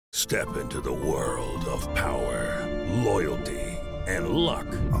Step into the world of power, loyalty, and luck.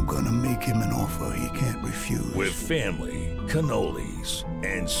 I'm gonna make him an offer he can't refuse. With family, cannolis,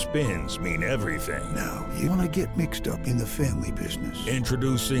 and spins mean everything. Now, you wanna get mixed up in the family business.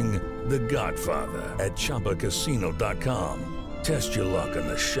 Introducing The Godfather at ChumbaCasino.com. Test your luck in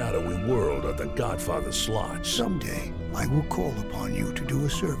the shadowy world of The Godfather slot. Someday, I will call upon you to do a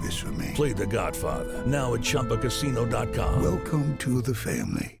service for me. Play The Godfather, now at ChumbaCasino.com. Welcome to the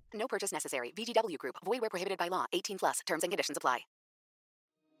family. No purchase necessary. VGW Group. Void where prohibited by law. 18+. Terms and conditions apply.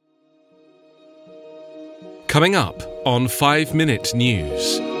 Coming up on 5 Minute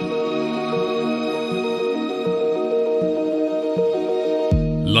News.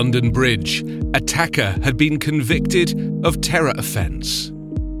 London Bridge. Attacker had been convicted of terror offence.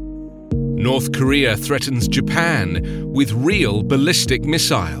 North Korea threatens Japan with real ballistic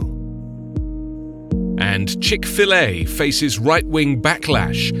missile. And Chick-fil-A faces right-wing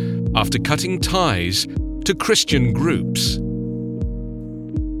backlash after cutting ties to Christian groups.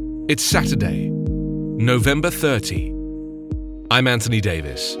 It's Saturday, November 30. I'm Anthony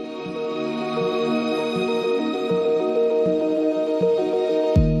Davis.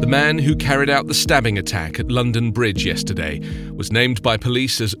 The man who carried out the stabbing attack at London Bridge yesterday was named by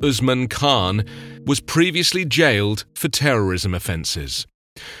police as Usman Khan, was previously jailed for terrorism offences.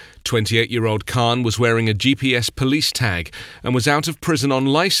 28-year-old Khan was wearing a GPS police tag and was out of prison on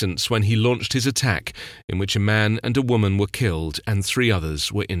licence when he launched his attack, in which a man and a woman were killed and 3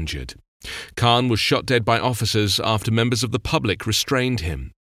 others were injured. Khan was shot dead by officers after members of the public restrained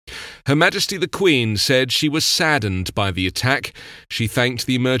him. Her Majesty the Queen said she was saddened by the attack. She thanked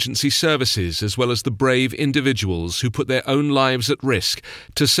the emergency services as well as the brave individuals who put their own lives at risk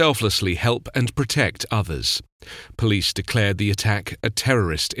to selflessly help and protect others. Police declared the attack a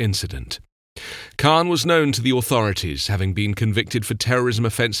terrorist incident. Khan was known to the authorities, having been convicted for terrorism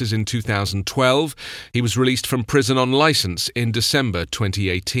offences in 2012. He was released from prison on licence in December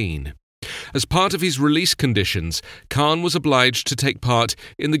 2018. As part of his release conditions, Khan was obliged to take part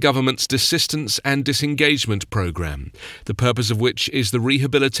in the government's Desistance and Disengagement programme, the purpose of which is the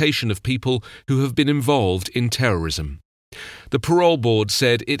rehabilitation of people who have been involved in terrorism. The parole board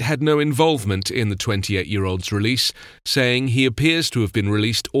said it had no involvement in the 28-year-old's release, saying he appears to have been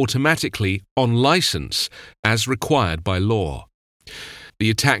released automatically on licence, as required by law. The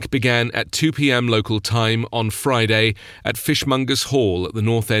attack began at 2 p.m. local time on Friday at Fishmongers Hall at the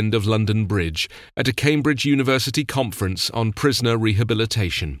north end of London Bridge at a Cambridge University conference on prisoner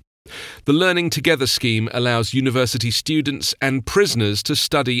rehabilitation. The Learning Together scheme allows university students and prisoners to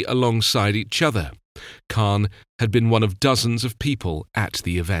study alongside each other. Khan had been one of dozens of people at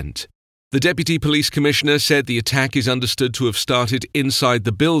the event. The Deputy Police Commissioner said the attack is understood to have started inside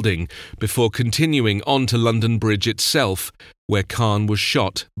the building before continuing on to London Bridge itself, where Khan was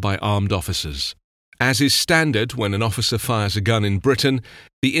shot by armed officers. As is standard when an officer fires a gun in Britain,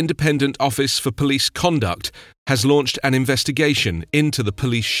 the Independent Office for Police Conduct has launched an investigation into the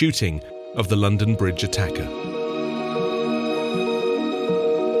police shooting of the London Bridge attacker.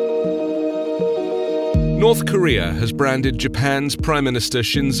 North Korea has branded Japan's Prime Minister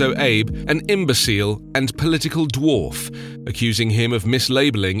Shinzo Abe an imbecile and political dwarf, accusing him of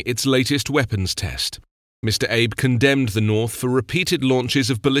mislabeling its latest weapons test. Mr. Abe condemned the North for repeated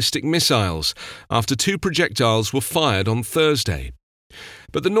launches of ballistic missiles after 2 projectiles were fired on Thursday.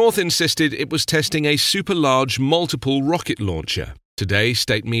 But the North insisted it was testing a super-large multiple rocket launcher. Today,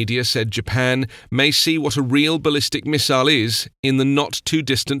 state media said Japan may see what a real ballistic missile is in the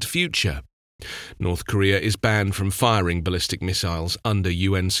not-too-distant future. North Korea is banned from firing ballistic missiles under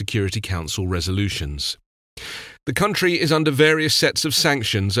UN Security Council resolutions. The country is under various sets of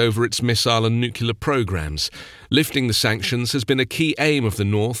sanctions over its missile and nuclear programs. Lifting the sanctions has been a key aim of the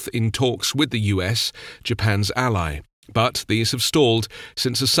North in talks with the US, Japan's ally. But these have stalled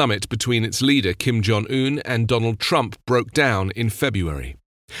since a summit between its leader Kim Jong-un and Donald Trump broke down in February.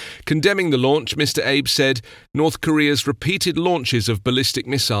 Condemning the launch, Mr. Abe said, North Korea's repeated launches of ballistic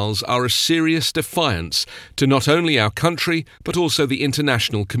missiles are a serious defiance to not only our country but also the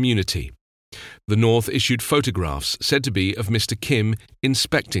international community. The North issued photographs said to be of Mr. Kim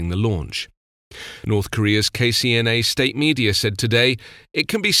inspecting the launch. North Korea's KCNA state media said today, it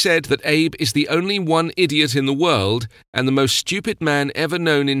can be said that Abe is the only one idiot in the world and the most stupid man ever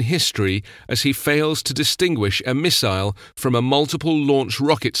known in history as he fails to distinguish a missile from a multiple launch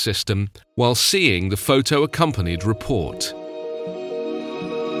rocket system while seeing the photo-accompanied report.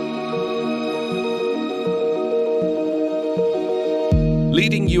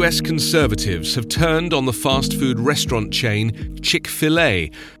 Leading US conservatives have turned on the fast food restaurant chain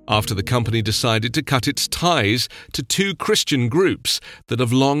Chick-fil-A after the company decided to cut its ties to two Christian groups that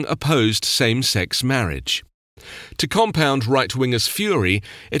have long opposed same-sex marriage. To compound right-wingers' fury,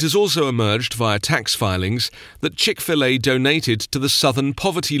 it has also emerged via tax filings that Chick-fil-A donated to the Southern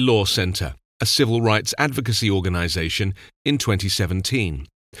Poverty Law Center, a civil rights advocacy organization, in 2017.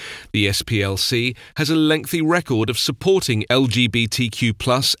 The SPLC has a lengthy record of supporting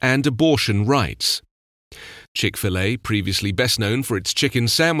LGBTQ+ and abortion rights. Chick-fil-A, previously best known for its chicken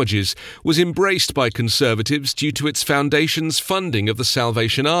sandwiches, was embraced by conservatives due to its foundation's funding of the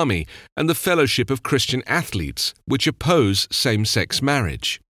Salvation Army and the Fellowship of Christian Athletes, which oppose same-sex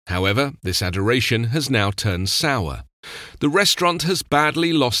marriage. However, this adoration has now turned sour. The restaurant has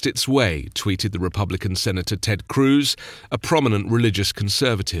badly lost its way, tweeted the Republican Senator Ted Cruz, a prominent religious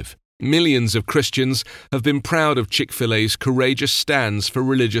conservative. Millions of Christians have been proud of Chick-fil-A's courageous stands for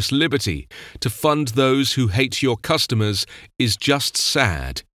religious liberty. To fund those who hate your customers is just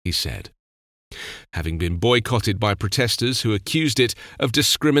sad, he said. Having been boycotted by protesters who accused it of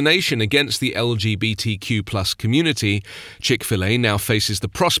discrimination against the LGBTQ+ community, Chick-fil-A now faces the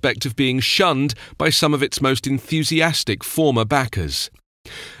prospect of being shunned by some of its most enthusiastic former backers.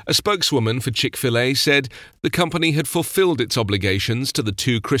 A spokeswoman for Chick-fil-A said the company had fulfilled its obligations to the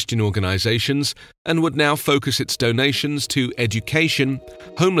two Christian organizations and would now focus its donations to education,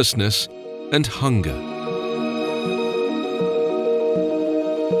 homelessness, and hunger.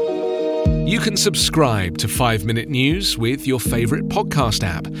 You can subscribe to 5 Minute News with your favorite podcast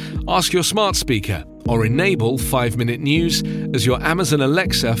app. Ask your smart speaker or enable 5 Minute News as your Amazon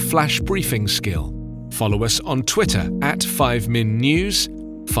Alexa flash briefing skill. Follow us on Twitter at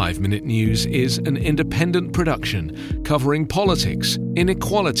 5MinNews. 5 Minute News is an independent production covering politics,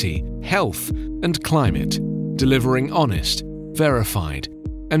 inequality, health, and climate, delivering honest, verified,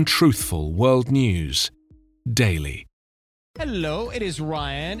 and truthful world news daily. Hello, it is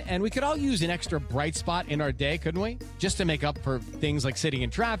Ryan, and we could all use an extra bright spot in our day, couldn't we? Just to make up for things like sitting in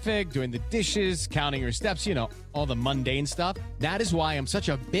traffic, doing the dishes, counting your steps, all the mundane stuff. That is why I'm such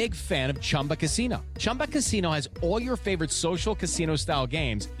a big fan of Chumba Casino. Chumba Casino has all your favorite social casino-style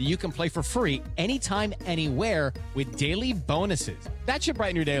games that you can play for free anytime, anywhere with daily bonuses. That should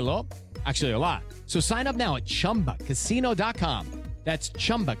brighten your day a little. Actually, a lot. So sign up now at ChumbaCasino.com. That's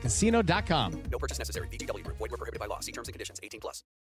ChumbaCasino.com. No purchase necessary. VGW Group. Void where prohibited by law. See terms and conditions. 18+.